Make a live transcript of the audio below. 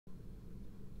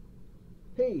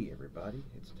Hey everybody,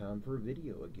 it's time for a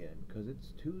video again, because it's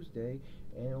Tuesday,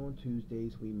 and on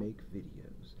Tuesdays we make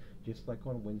videos. Just like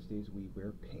on Wednesdays we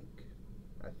wear pink,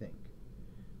 I think.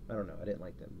 I don't know, I didn't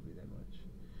like that movie that much.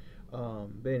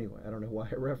 But anyway, I don't know why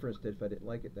I referenced it if I didn't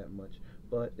like it that much,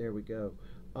 but there we go.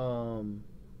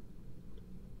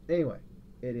 Anyway,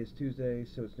 it is Tuesday,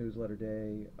 so it's newsletter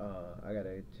day. I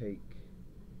gotta take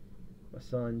my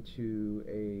son to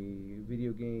a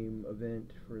video game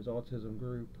event for his autism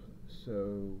group,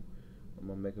 so I'm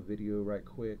gonna make a video right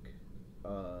quick.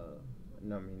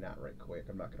 No, I mean not right quick.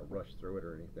 I'm not gonna rush through it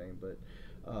or anything, but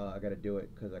I gotta do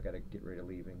it because I gotta get ready to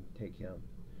leave and take him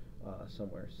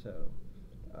somewhere. So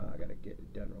I gotta get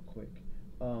it done real quick.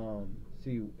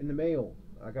 See, in the mail,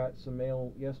 I got some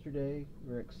mail yesterday.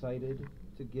 We're excited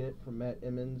to get from Matt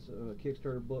Emmons a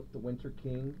Kickstarter book, The Winter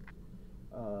King.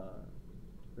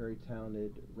 Very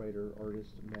talented writer,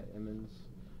 artist, Matt Emmons.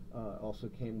 Also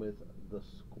came with The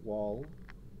Squall.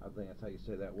 I think that's how you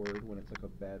say that word when it's like a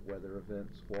bad weather event,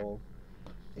 squall.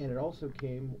 And it also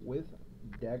came with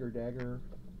Dagger Dagger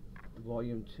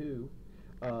Volume 2.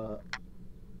 For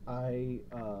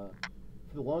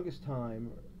the longest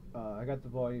time, I got the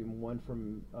Volume 1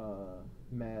 from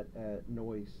Matt at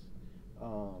Noise.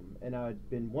 And I'd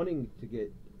been wanting to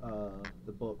get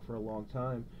the book for a long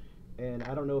time. And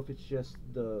I don't know if it's just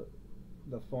the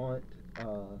font.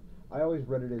 I always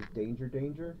read it as Danger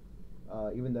Danger,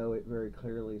 even though it very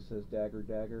clearly says Dagger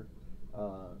Dagger.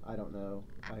 I don't know.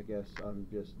 I guess I'm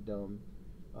just dumb.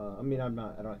 I mean, I'm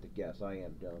not. I don't have to guess. I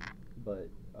am dumb. But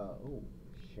oh,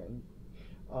 shame.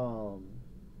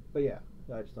 But yeah,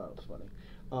 I just thought it was funny.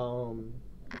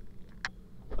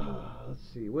 Let's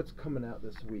see what's coming out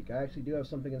this week. I actually do have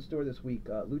something in store this week.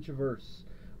 Luchaverse,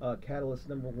 Catalyst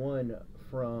 #1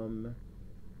 from.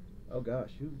 Oh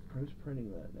gosh, who's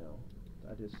printing that now?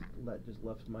 That just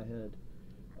left my head.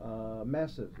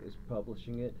 Massive is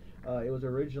publishing it. It was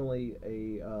originally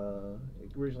it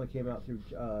originally came out through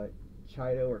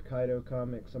Chido or Kaido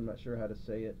Comics. I'm not sure how to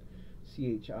say it.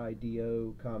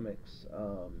 CHIDO Comics.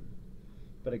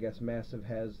 But I guess Massive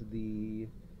has the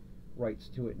rights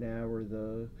to it now, or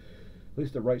at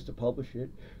least the rights to publish it.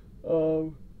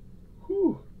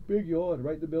 Big yawn,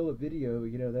 right in the middle of video.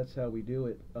 You know, that's how we do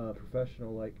it,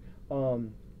 professional like.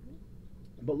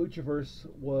 But Luchaverse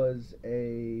was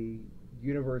a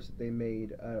universe that they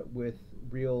made with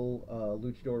real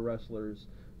luchador wrestlers,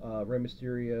 Rey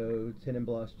Mysterio,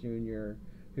 Tenenblas Jr.,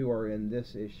 who are in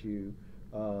this issue,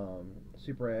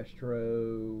 Super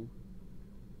Astro.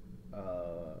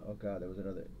 Oh God, there was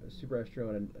another Super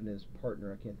Astro and his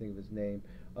partner. I can't think of his name.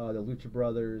 The Lucha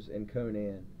Brothers and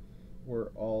Conan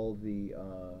were all the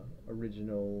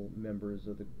original members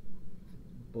of the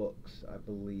books. I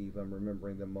believe I'm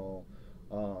remembering them all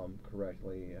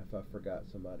correctly. If I forgot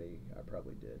somebody, I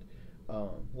probably did.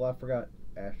 Well, I forgot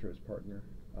Astro's partner.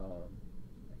 I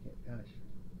can't. Gosh,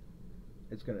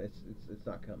 it's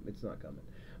not coming.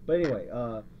 But anyway,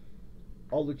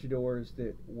 all luchadors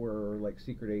that were like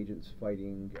secret agents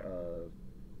fighting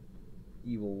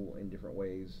evil in different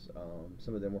ways.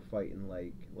 Some of them were fighting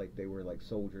like they were like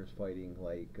soldiers fighting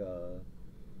like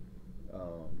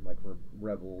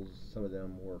rebels. Some of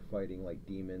them were fighting like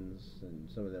demons, and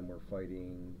some of them were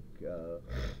fighting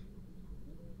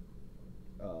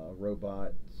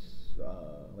robots,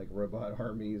 like robot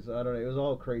armies. I don't know. It was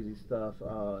all crazy stuff.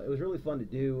 It was really fun to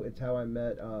do. It's how I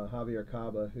met Javier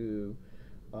Caba, who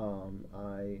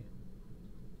I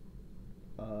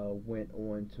went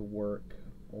on to work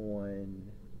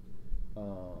on.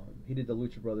 He did the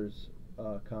Lucha Brothers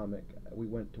comic. We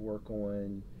went to work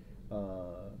on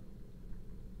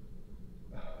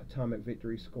Atomic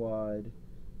Victory Squad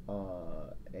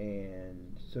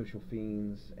and Social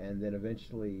Fiends, and then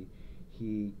eventually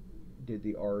he did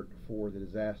the art for The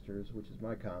Disasters, which is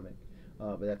my comic.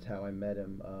 But that's how I met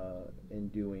him in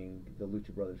doing the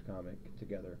Lucha Brothers comic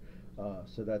together.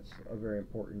 So that's a very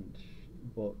important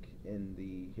book in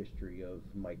the history of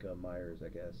Micah Myers, I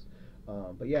guess.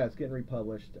 But yeah, it's getting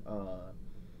republished.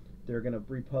 They're gonna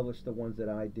republish the ones that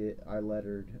I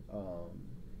lettered,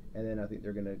 and then I think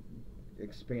they're gonna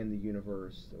expand the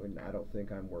universe. And I don't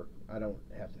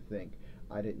have to think.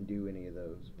 I didn't do any of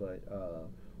those, but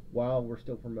while they're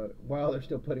still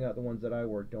putting out the ones that I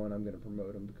worked on, I'm gonna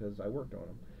promote them because I worked on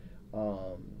them.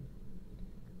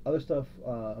 Other stuff,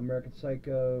 American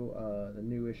Psycho, the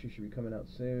new issue should be coming out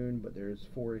soon, but there's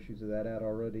 4 issues of that out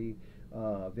already.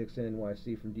 Vixen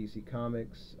NYC from DC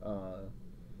Comics.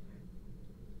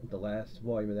 The last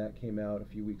volume of that came out a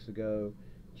few weeks ago.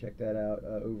 Check that out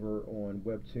over on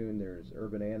WEBTOON. There's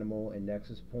Urban Animal and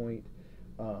Nexus Point.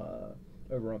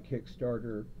 Over on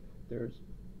Kickstarter, there's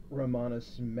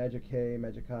Romanus Magicu, I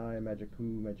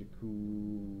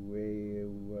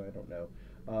don't know.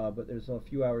 But there's a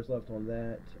few hours left on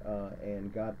that,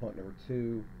 and God Punk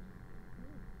 #2.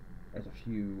 There's a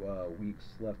few weeks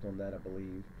left on that, I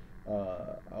believe.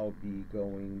 I'll be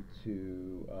going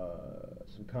to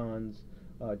some cons.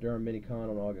 Durham Minicon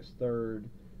on August 3rd,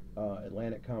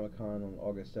 Atlantic Comic Con on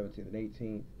August 17th and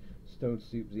 18th, Stone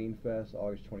Soup Zine Fest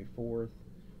August 24th.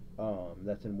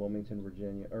 That's in Wilmington,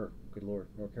 Virginia, or good lord,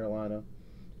 North Carolina.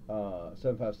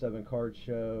 757 Card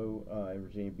Show in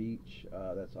Virginia Beach.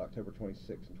 That's October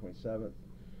 26th and 27th.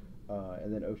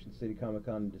 And then Ocean City Comic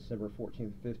Con December 14th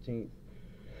and 15th.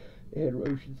 And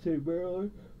Ocean City,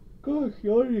 Maryland. Gosh,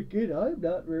 y'all again, I'm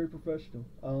not very professional.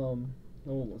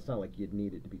 Well, it's not like you'd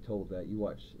need it to be told that.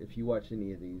 If you watch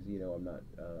any of these, you know I'm not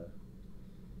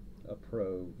a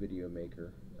pro video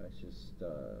maker. It's just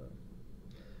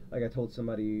like I told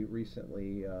somebody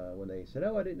recently when they said,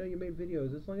 "Oh, I didn't know you made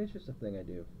videos." It's just a thing I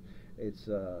do.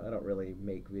 I don't really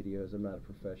make videos. I'm not a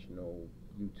professional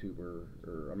YouTuber,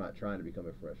 or I'm not trying to become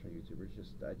a professional YouTuber.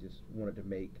 I just wanted to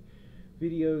make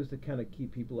videos to kind of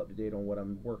keep people up to date on what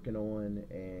I'm working on,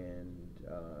 and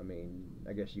I mean,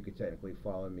 I guess you could technically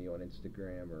follow me on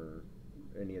Instagram or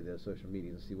any of the social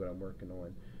medias and see what I'm working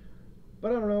on.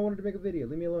 But I don't know, I wanted to make a video.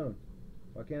 Leave me alone.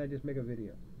 Why can't I just make a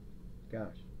video?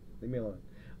 Gosh, leave me alone.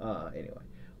 Anyway,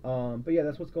 but yeah,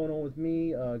 that's what's going on with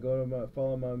me. Go to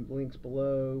follow my links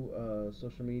below,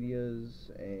 social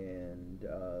medias, and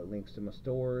links to my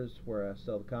stores where I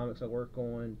sell the comics I work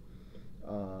on.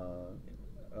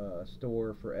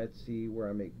 Store for Etsy where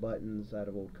I make buttons out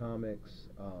of old comics.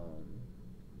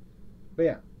 But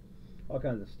yeah, all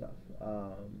kinds of stuff.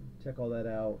 Check all that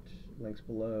out. Links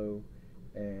below.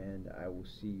 And I will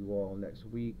see you all next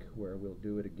week where we'll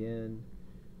do it again.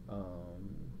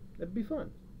 It'd be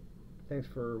fun. Thanks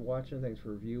for watching. Thanks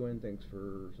for viewing. Thanks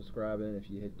for subscribing if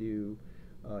you do.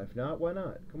 If not, why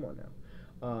not? Come on now.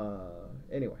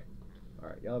 Anyway.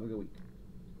 Alright, y'all have a good week.